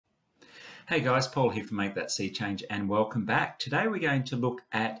Hey guys, Paul here from Make That Sea Change and welcome back. Today we're going to look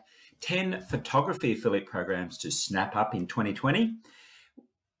at 10 photography affiliate programs to snap up in 2020.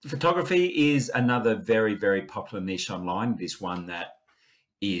 Photography is another very popular niche online. It is one that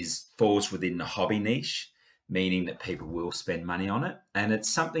falls within the hobby niche, meaning that people will spend money on it. And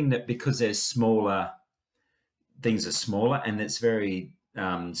it's something that, because they're smaller, things are smaller, and it's very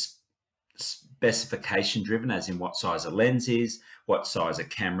specification driven, as in what size a lens is, what size a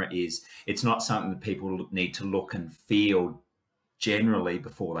camera is. It's not something that people need to look and feel generally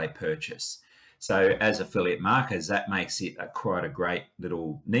before they purchase. So as affiliate marketers, that makes it quite a great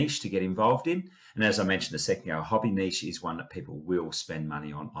little niche to get involved in. And as I mentioned a second ago, a hobby niche is one that people will spend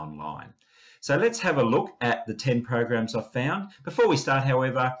money on online. So let's have a look at the 10 programs I've found. Before we start,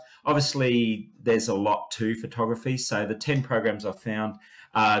 however, obviously there's a lot to photography. So the 10 programs I've found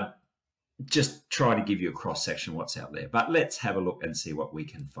are just try to give you a cross-section of what's out there. But let's have a look and see what we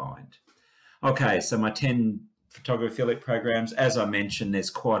can find. Okay, so my 10 photography affiliate programs, as I mentioned, there's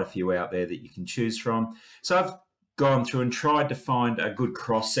quite a few out there that you can choose from. So I've gone through and tried to find a good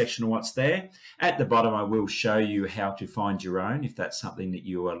cross-section of what's there. At the bottom, I will show you how to find your own if that's something that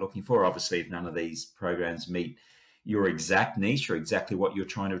you are looking for. Obviously, if none of these programs meet your exact niche or exactly what you're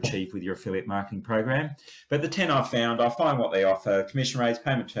trying to achieve with your affiliate marketing program. But the 10 I've found, I'll find what they offer: commission rates,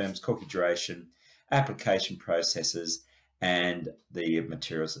 payment terms, cookie duration, application processes, and the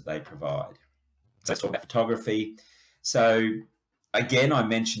materials that they provide. So let's talk about photography. So again, I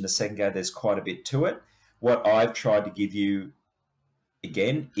mentioned a second ago, there's quite a bit to it. What I've tried to give you,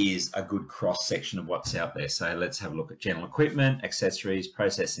 again, is a good cross-section of what's out there. So let's have a look at general equipment, accessories,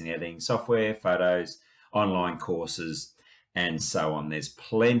 processing, editing, software, photos, online courses, and so on. There's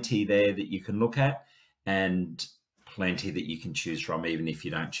plenty there that you can look at and plenty that you can choose from, even if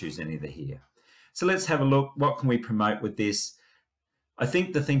you don't choose any of the here. So let's have a look. What can we promote with this? I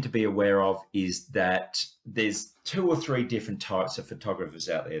think the thing to be aware of is that there's 2 or 3 different types of photographers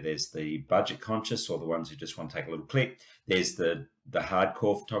out there. There's the budget conscious, or the ones who just want to take a little click. There's the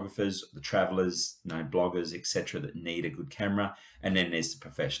hardcore photographers, the travelers, bloggers, etc., that need a good camera. And then there's the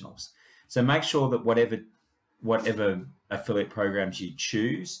professionals. So make sure that whatever affiliate programs you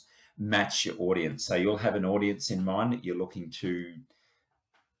choose match your audience. So you'll have an audience in mind that you're looking to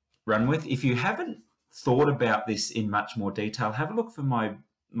run with. If you haven't thought about this in much more detail, have a look for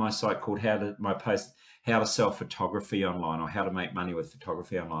my site called How to Sell Photography Online, or How to Make Money with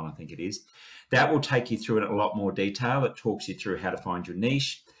Photography Online, I think it is. That will take you through it in a lot more detail. It talks you through how to find your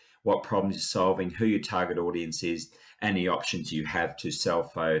niche, what problems you're solving, who your target audience is, and the options you have to sell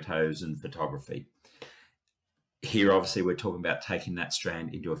photos and photography. Here, obviously, we're talking about taking that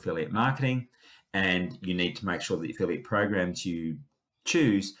strand into affiliate marketing, and you need to make sure that the affiliate programs you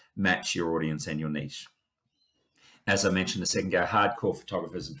choose match your audience and your niche. As I mentioned a second ago, hardcore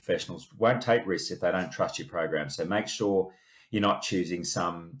photographers and professionals won't take risks if they don't trust your program. So make sure you're not choosing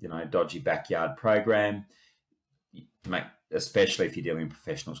some, dodgy backyard program. Especially if you're dealing with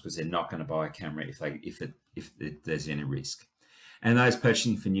professionals, because they're not going to buy a camera if there's any risk. And those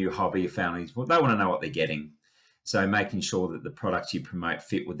purchasing for new hobby families, well, they want to know what they're getting. So making sure that the products you promote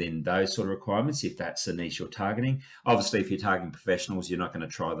fit within those sort of requirements, if that's the niche you're targeting. Obviously, if you're targeting professionals, you're not going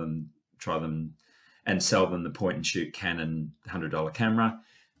to try them and sell them the point and shoot Canon $100 camera.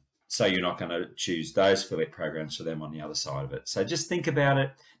 So you're not going to choose those affiliate programs for them on the other side of it. So just think about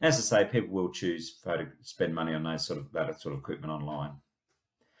it. As I say, people will spend money on that sort of equipment online.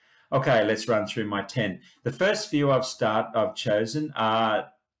 Okay, let's run through my 10. The first few I've chosen are,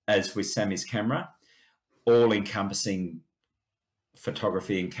 as with Sammy's Camera, all-encompassing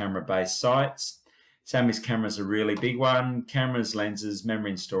photography and camera-based sites. Sammy's Camera is a really big one. Cameras, lenses, memory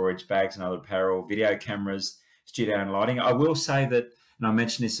and storage, bags and other apparel, video cameras, studio and lighting. I will say that, and I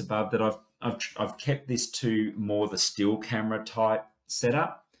mentioned this above, that I've kept this to more the still camera type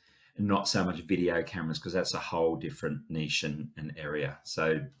setup, and not so much video cameras, because that's a whole different niche and area.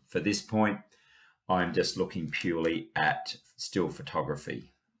 So for this point, I'm just looking purely at still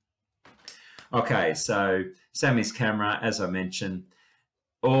photography. Okay, so Sammy's Camera, as I mentioned,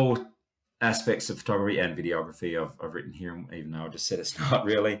 all aspects of photography and videography I've written here, even though I just said it's not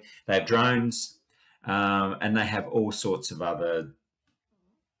really. They have drones, and they have all sorts of other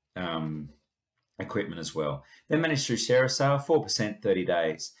equipment as well. They're managed through Sale, 4%, 30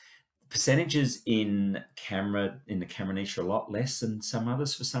 days. Percentages in the camera niche are a lot less than some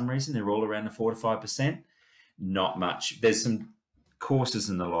others for some reason. They're all around the 4 to 5%. Not much. There's some courses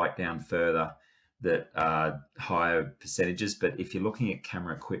and the like down further that are higher percentages, but if you're looking at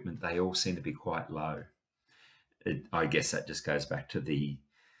camera equipment, they all seem to be quite low. I guess that just goes back to the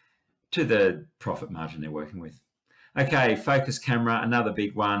profit margin they're working with. Okay, focus camera, another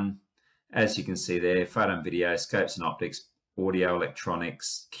big one. As you can see there, photo and video, scopes and optics, audio,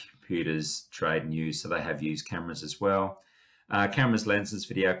 electronics, computers, trade and use. So they have used cameras as well. Cameras, lenses,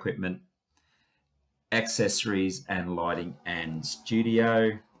 video equipment, accessories and lighting and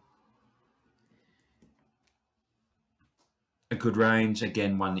studio. A good range,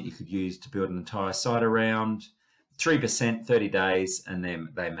 again, one that you could use to build an entire site around. 3%, 30 days, and then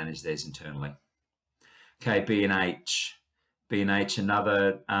they manage theirs internally. Okay, B&H. B&H,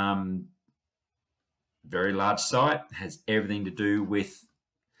 another very large site, has everything to do with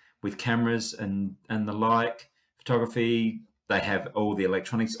cameras and the like, photography. They have all the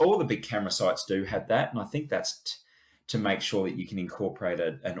electronics. All the big camera sites do have that, and I think that's to make sure that you can incorporate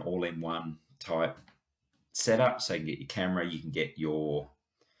an all-in-one type setup. So you can get your camera, you can get your,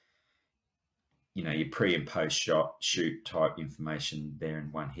 your pre and post shoot type information there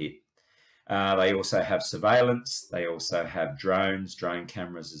in one hit. They also have surveillance. They also have drones. Drone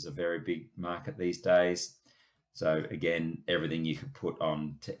cameras is a very big market these days. So again, everything you could put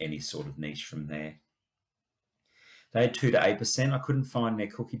on to any sort of niche from there. They had 2 to 8%. I couldn't find their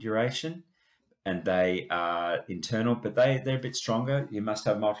cookie duration, and they are internal, but they're a bit stronger. You must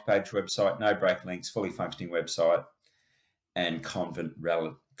have a multi-page website, no break links, fully functioning website, and content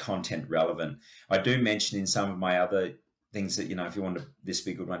relevant. I do mention in some of my other things that, if you want this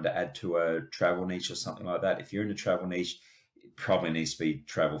be a good one to add to a travel niche or something like that. If you're in a travel niche, it probably needs to be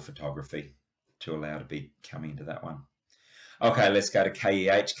travel photography to allow to be coming into that one. Okay, let's go to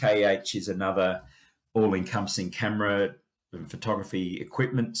KEH. KEH is another all-encompassing camera and photography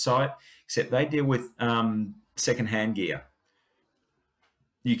equipment site, except they deal with second-hand gear.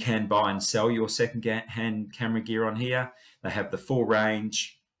 You can buy and sell your second-hand camera gear on here. They have the full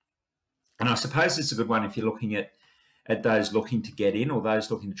range. And I suppose it's a good one if you're looking at those looking to get in, or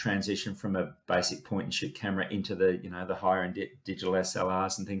those looking to transition from a basic point-and-shoot camera into the, the higher-end digital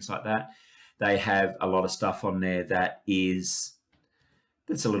SLRs and things like that. They have a lot of stuff on there that's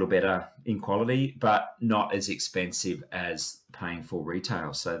a little better in quality, but not as expensive as paying full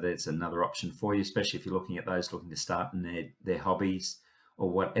retail. So there's another option for you, especially if you're looking at those looking to start in their hobbies or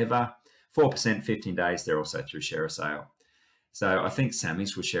whatever. 4%, 15 days. They're also through Share a Sale. So I think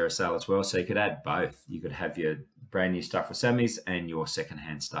Sammy's will Share a Sale as well. So you could add both. You could have your brand new stuff with Sammy's and your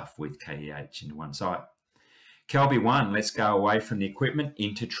secondhand stuff with KEH into one site. Kelby One, let's go away from the equipment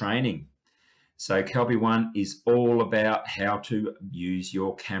into training. So Kelby One is all about how to use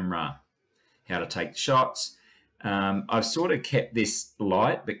your camera, how to take shots. I've sort of kept this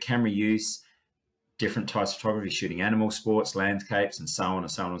light, but camera use, different types of photography, shooting animal sports, landscapes, and so on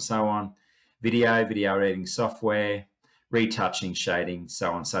and so on and so on. Video editing software, retouching, shading,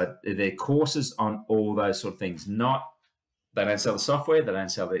 so on. So there are courses on all those sort of things. They don't sell the software, they don't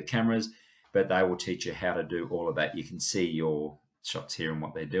sell the cameras, but they will teach you how to do all of that. You can see your shots here and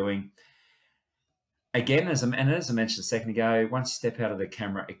what they're doing. Again, as I mentioned a second ago, once you step out of the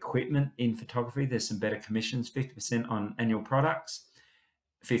camera equipment in photography, there's some better commissions, 50% on annual products,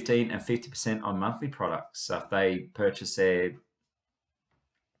 15 and 50% on monthly products. So if they purchase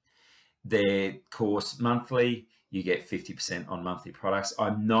their course monthly, you get 50% on monthly products.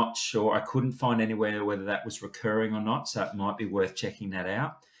 I'm not sure. I couldn't find anywhere whether that was recurring or not, so it might be worth checking that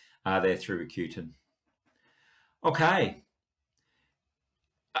out. They're through Rakuten. Okay.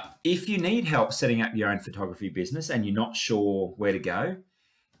 If you need help setting up your own photography business and you're not sure where to go,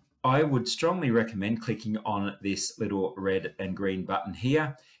 I would strongly recommend clicking on this little red and green button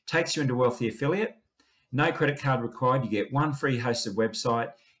here. It takes you into Wealthy Affiliate. No credit card required. You get one free hosted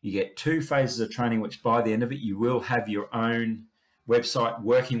website. You get 2 phases of training, which by the end of it, you will have your own website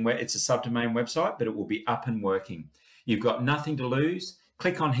working. It's a subdomain website, but it will be up and working. You've got nothing to lose.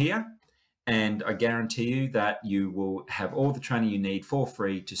 Click on here, and I guarantee you that you will have all the training you need for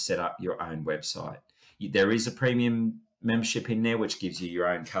free to set up your own website. There is a premium membership in there, which gives you your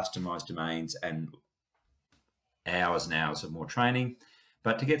own customized domains and hours of more training.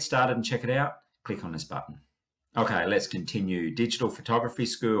 But to get started and check it out, click on this button. Okay, let's continue. Digital Photography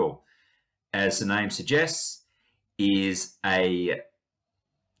School, as the name suggests, is a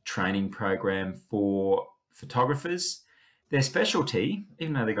training program for photographers. Their specialty,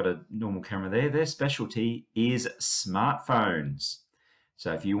 even though they've got a normal camera there, their specialty is smartphones.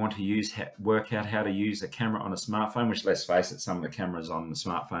 So if you want to work out how to use a camera on a smartphone, which, let's face it, some of the cameras on the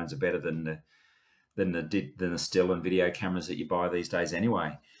smartphones are better than the still and video cameras that you buy these days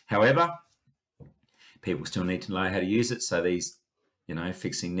anyway. However, people still need to know how to use it. So these,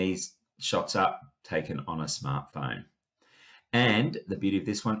 fixing these shots up taken on a smartphone. And the beauty of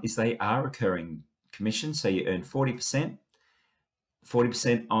this one is they are recurring commissions. So you earn 40%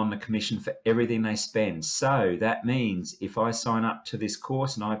 40% on the commission for everything they spend. So that means if I sign up to this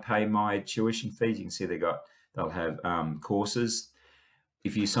course and I pay my tuition fees, you can see they'll have courses.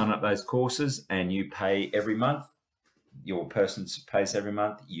 If you sign up those courses and you pay every month, your person pays every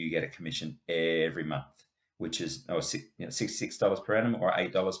month, you get a commission every month, which is $66 per annum or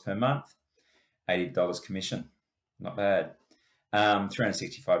 $8 per month, $80 commission. Not bad.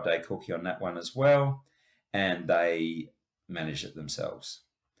 365-day cookie on that one as well, and they manage it themselves.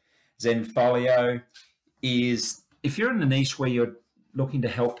 Zenfolio is, if you're in a niche where you're looking to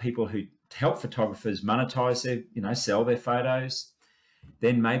help photographers monetize their, sell their photos,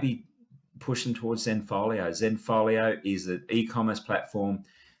 then maybe push them towards Zenfolio. Zenfolio is an e-commerce platform,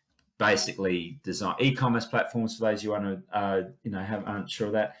 basically design e-commerce platforms for those you want to aren't sure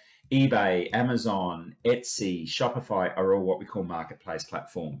of that. eBay, Amazon, Etsy, Shopify are all what we call marketplace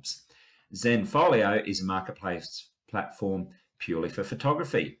platforms. Zenfolio is a marketplace platform purely for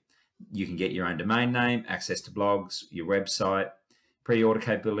photography. You can get your own domain name, access to blogs, your website, pre-order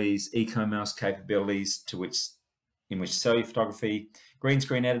capabilities, e-commerce capabilities in which to sell your photography, green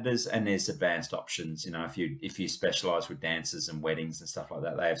screen editors, and there's advanced options. If you specialize with dances and weddings and stuff like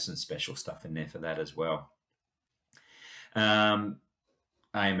that, they have some special stuff in there for that as well.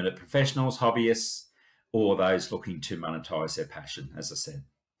 Aim it at professionals, hobbyists, or those looking to monetize their passion, as I said.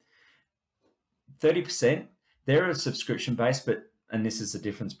 30%, they're subscription-based, and this is the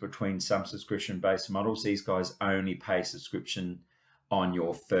difference between some subscription-based models. These guys only pay subscription on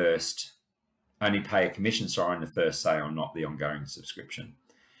your first, only pay a commission, sorry, on the first sale, not the ongoing subscription.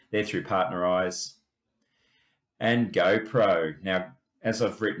 They're through Partnerize. And GoPro. Now, as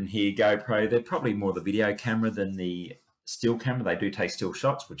I've written here, GoPro, they're probably more the video camera than the still camera. They do take still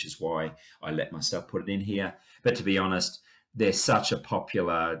shots, which is why I let myself put it in here. But to be honest, they're such a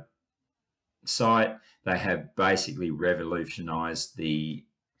popular site. They have basically revolutionized the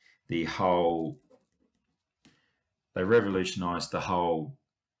whole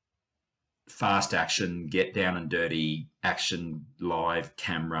fast action, get down and dirty action live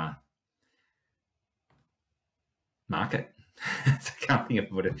camera market. I can't think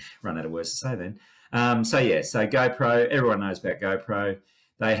of what to run out of words to say then. So GoPro, everyone knows about GoPro.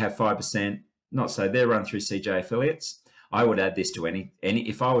 They have 5%. They're run through CJ Affiliates. I would add this to any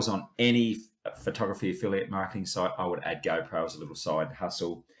if I was on any photography affiliate marketing site, I would add GoPro as a little side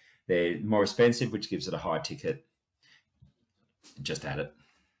hustle. They're more expensive, which gives it a high ticket. Just add it.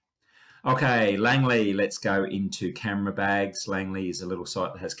 Okay, Langley, let's go into camera bags. Langley is a little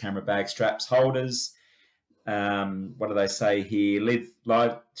site that has camera bag straps, holders. What do they say here?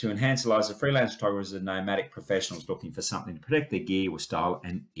 Live to enhance the lives of freelance photographers and nomadic professionals looking for something to protect their gear with style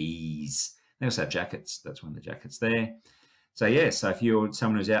and ease. They also have jackets. That's one of the jackets there. So if you're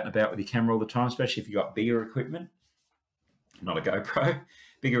someone who's out and about with your camera all the time, especially if you've got bigger equipment, not a GoPro,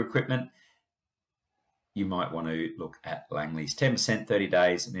 bigger equipment, you might want to look at Langley's. 10%, 30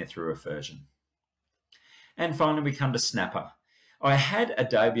 days, and they're through a version. And finally, we come to Snapper. I had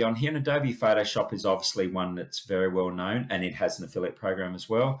Adobe on here, and Adobe Photoshop is obviously one that's very well known, and it has an affiliate program as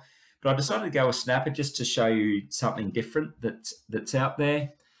well. But I decided to go with Snapper just to show you something different that's out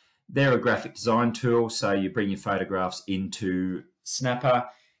there. They're a graphic design tool, so you bring your photographs into Snapper.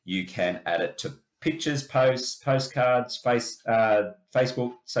 You can add it to pictures, posts, postcards,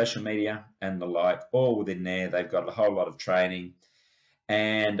 Facebook, social media, and the like, all within there. They've got a whole lot of training.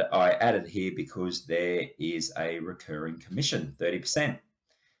 And I added here because there is a recurring commission, 30%.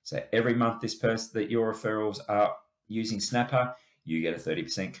 So every month this person that your referrals are using Snapper, you get a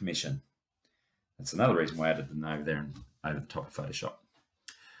 30% commission. That's another reason why I added them over there and over the top of Photoshop.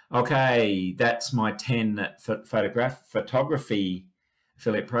 Okay, that's my 10 photography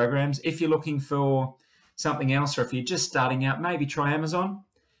affiliate programs. If you're looking for something else, or if you're just starting out, maybe try Amazon.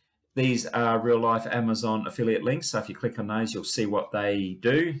 These are real life Amazon affiliate links. So if you click on those, you'll see what they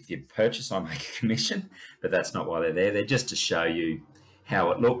do. If you purchase, I make a commission, but that's not why they're there. They're just to show you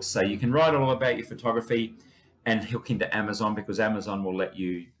how it looks. So you can write all about your photography and hook into Amazon, because Amazon will let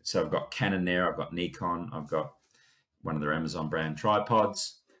you. So I've got Canon there, I've got Nikon, I've got one of their Amazon brand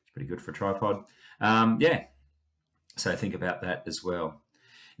tripods. It's pretty good for a tripod. So think about that as well.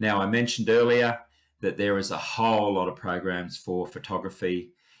 Now, I mentioned earlier that there is a whole lot of programs for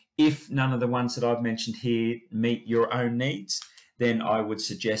photography. If none of the ones that I've mentioned here meet your own needs, then I would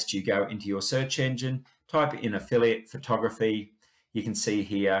suggest you go into your search engine, type in affiliate photography. You can see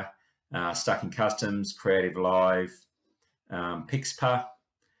here, Stuck in Customs, Creative Live, Pixpa,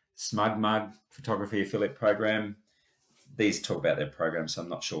 SmugMug, Photography Affiliate Program. These talk about their programs, so I'm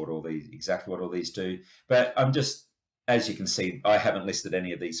not sure exactly what all these do. But I'm just, as you can see, I haven't listed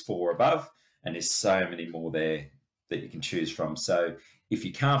any of these four above, and there's so many more there that you can choose from. So if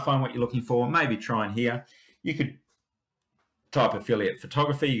you can't find what you're looking for, maybe try in here. You could type affiliate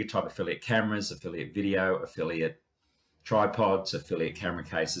photography, you could type affiliate cameras, affiliate video, affiliate tripods, affiliate camera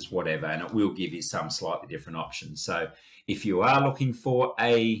cases, whatever, and it will give you some slightly different options. So if you are looking for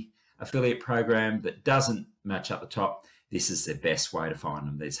a affiliate program that doesn't match up the top, this is the best way to find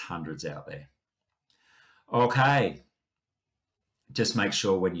them. There's hundreds out there. Okay, just make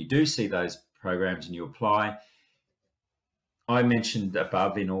sure when you do see those programs and you apply, I mentioned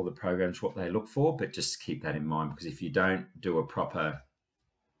above in all the programs what they look for, but just keep that in mind, because if you don't do a proper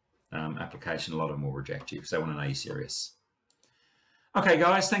application, a lot of them will reject you because they want to know you're serious. Okay,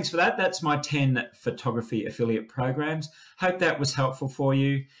 guys, thanks for that. That's my 10 photography affiliate programs. Hope that was helpful for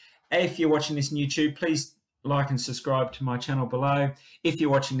you. If you're watching this on YouTube, please like and subscribe to my channel below. If you're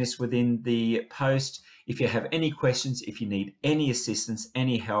watching this within the post, if you have any questions, if you need any assistance,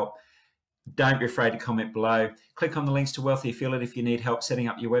 any help, don't be afraid to comment below. Click on the links to Wealthy Affiliate if you need help setting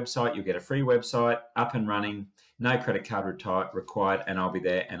up your website. You'll get a free website up and running, no credit card required, and I'll be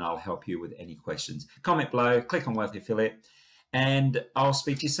there and I'll help you with any questions. Comment below, click on Wealthy Affiliate, and I'll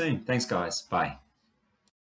speak to you soon. Thanks, guys. Bye.